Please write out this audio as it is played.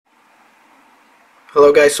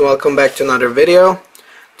Hello guys, welcome back to another video.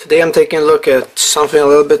 Today I'm taking a look at something a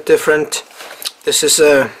little bit different. This is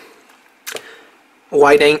a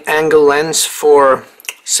wide angle lens for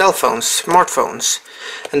cell phones, smartphones,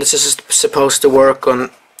 and this is supposed to work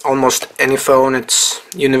on almost any phone. It's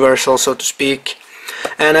universal, so to speak.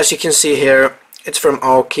 And as you can see here, it's from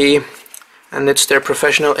Aukey, and it's their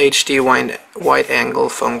professional HD wide angle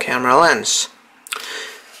phone camera lens.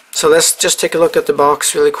 So let's just take a look at the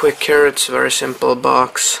box really quick here. It's a very simple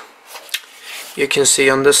box. You can see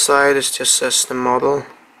on this side it just says the model,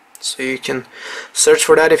 so you can search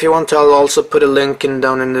for that if you want to. I'll also put a link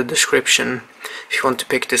down in the description if you want to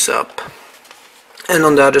pick this up. And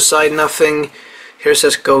on the other side, nothing. Here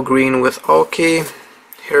says go green with Aukey.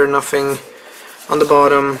 Here nothing. On the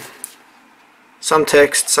bottom, some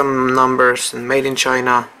text, some numbers, and made in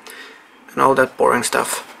China, and all that boring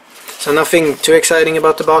stuff. So nothing too exciting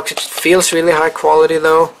about the box. It feels really high quality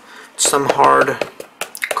though. It's some hard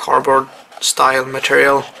cardboard style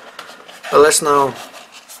material. But let's now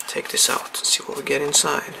take this out and see what we get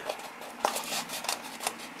inside.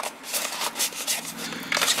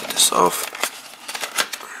 Let's get this off.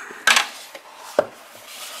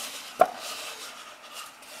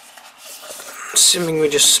 Assuming we're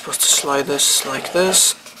just supposed to slide this like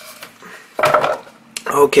this.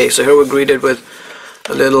 Okay, so here we're greeted with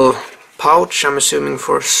a little pouch, I'm assuming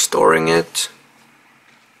for storing it.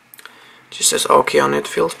 Just says Aukey on it,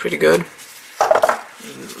 feels pretty good.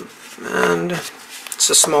 And it's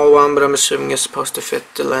a small one, but I'm assuming it's supposed to fit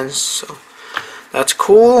the lens, so that's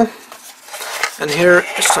cool. And here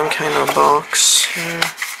is some kind of box here.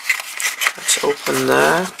 Let's open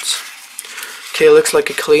that. Okay, it looks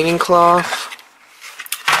like a cleaning cloth.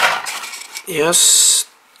 Yes,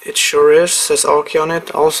 it sure is. Says Aukey on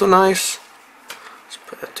it, also nice.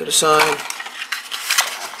 Put that to the side.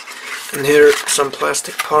 And here are some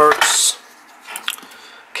plastic parts.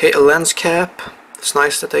 Okay, a lens cap. It's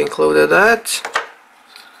nice that they included that.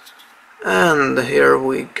 And here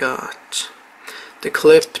we got the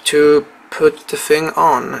clip to put the thing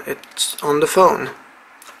on. It's on the phone.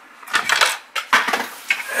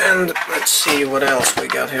 And let's see what else we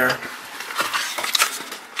got here.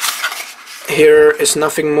 Here is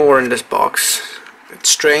nothing more in this box. It's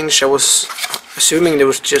strange. I was assuming there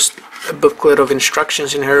was just a booklet of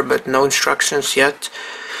instructions in here, but no instructions yet.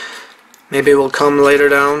 Maybe it will come later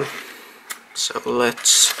down. So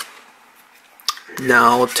let's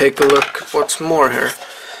now take a look what's more here.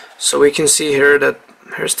 So we can see here that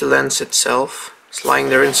here's the lens itself. It's lying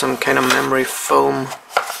there in some kind of memory foam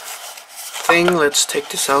thing. Let's take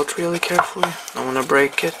this out really carefully. I don't want to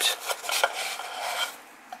break it.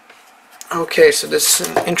 Okay, so this is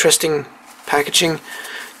an interesting packaging.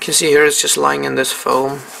 You can see here it's just lying in this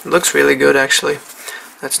foam. It looks really good actually.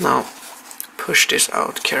 Let's now push this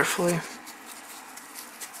out carefully.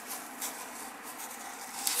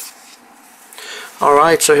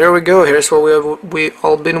 Alright, so here we go. Here's what we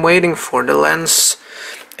all been waiting for, the lens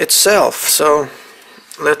itself. So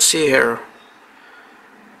let's see here.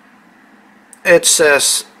 It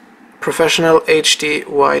says professional HD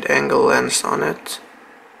wide angle lens on it.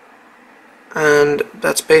 And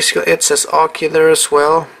that's basically it. Says Aukey there as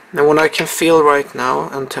well. And what I can feel right now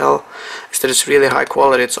and tell is that it's really high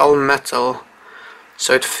quality. It's all metal,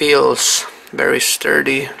 so it feels very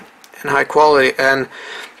sturdy and high quality. And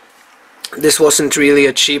this wasn't really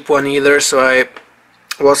a cheap one either, so I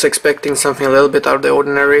was expecting something a little bit out of the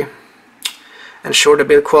ordinary. And sure, the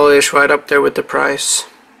build quality is right up there with the price.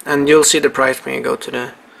 And you'll see the price when you go to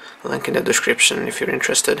the link in the description if you're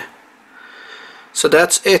interested. So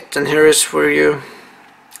that's it, and here is where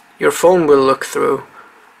your phone will look through.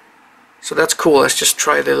 So that's cool. Let's just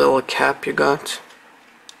try the little cap you got.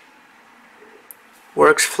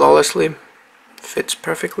 Works flawlessly, fits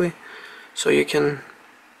perfectly, so you can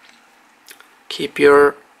keep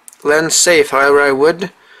your lens safe. However, I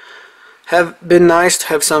would have been nice to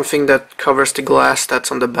have something that covers the glass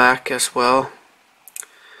that's on the back as well,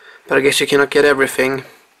 but I guess you cannot get everything.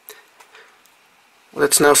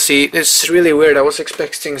 Let's now see. It's really weird. I was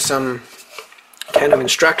expecting some kind of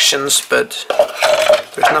instructions, but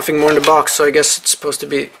there's nothing more in the box, so I guess it's supposed to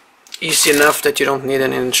be easy enough that you don't need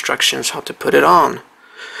any instructions how to put it on.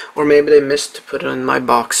 Or maybe they missed to put it in my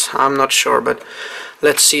box. I'm not sure, but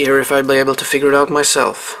let's see here if I'll be able to figure it out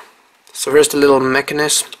myself. So here's the little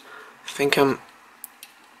mechanism. I think I'm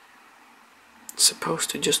supposed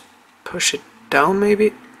to just push it down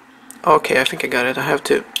maybe? Okay, I think I got it. I have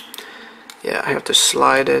to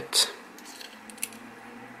slide it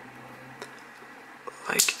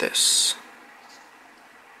like this.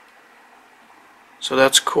 So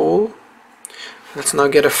that's cool. Let's now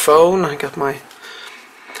get a phone. I got my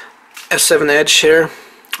S7 Edge here.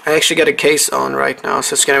 I actually got a case on right now,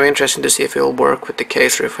 so it's gonna be interesting to see if it will work with the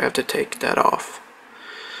case or if I have to take that off.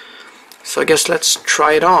 So I guess let's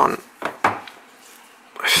try it on.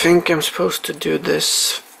 I think I'm supposed to do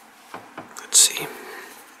this. Let's see.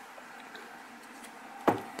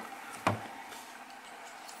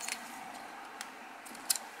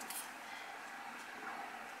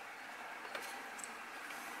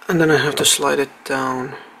 And then I have to slide it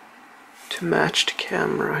down to match the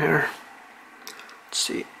camera here. Let's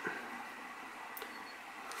see.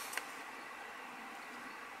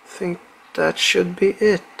 I think that should be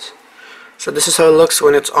it. So this is how it looks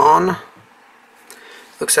when it's on.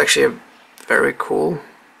 Looks actually very cool.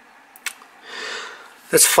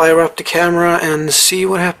 Let's fire up the camera and see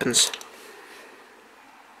what happens.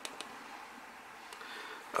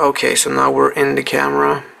 Okay, so now we're in the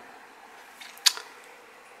camera.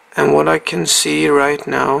 And what I can see right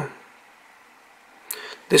now,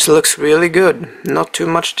 this looks really good. Not too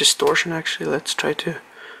much distortion actually. Let's try to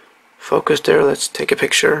focus there. Let's take a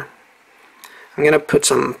picture. I'm gonna put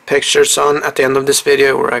some pictures on at the end of this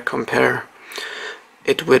video where I compare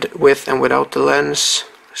it with and without the lens.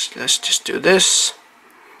 Let's just do this.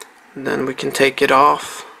 And then we can take it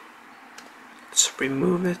off. Let's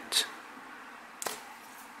remove it.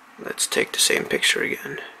 Let's take the same picture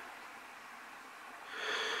again.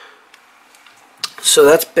 So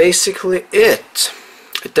that's basically it.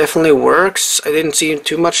 It definitely works. I didn't see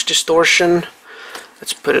too much distortion.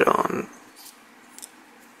 Let's put it on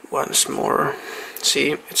once more.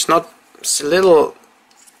 See, it's a little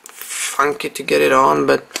funky to get it on,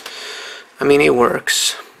 but I mean it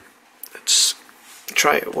works. Let's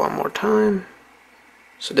try it one more time.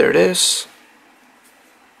 So there it is.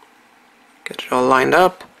 Get it all lined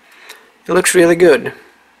up. It looks really good.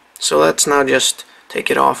 So let's now just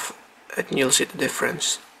take it off and you'll see the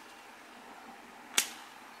difference.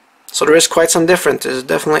 So there is quite some differences.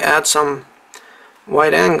 Definitely add some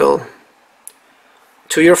wide angle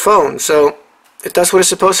to your phone. So it does what it's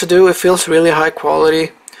supposed to do. It feels really high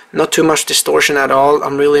quality. Not too much distortion at all.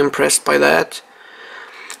 I'm really impressed by that.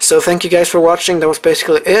 So thank you guys for watching. That was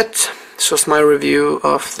basically it. This was my review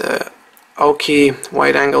of the Aukey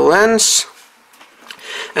wide angle lens.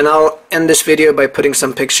 And I'll end this video by putting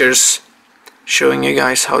some pictures showing you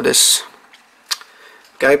guys how this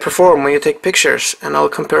guy performs when you take pictures, and I'll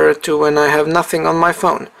compare it to when I have nothing on my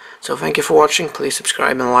phone. So thank you for watching. Please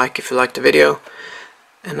subscribe and like if you liked the video,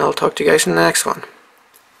 and I'll talk to you guys in the next one.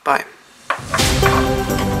 Bye.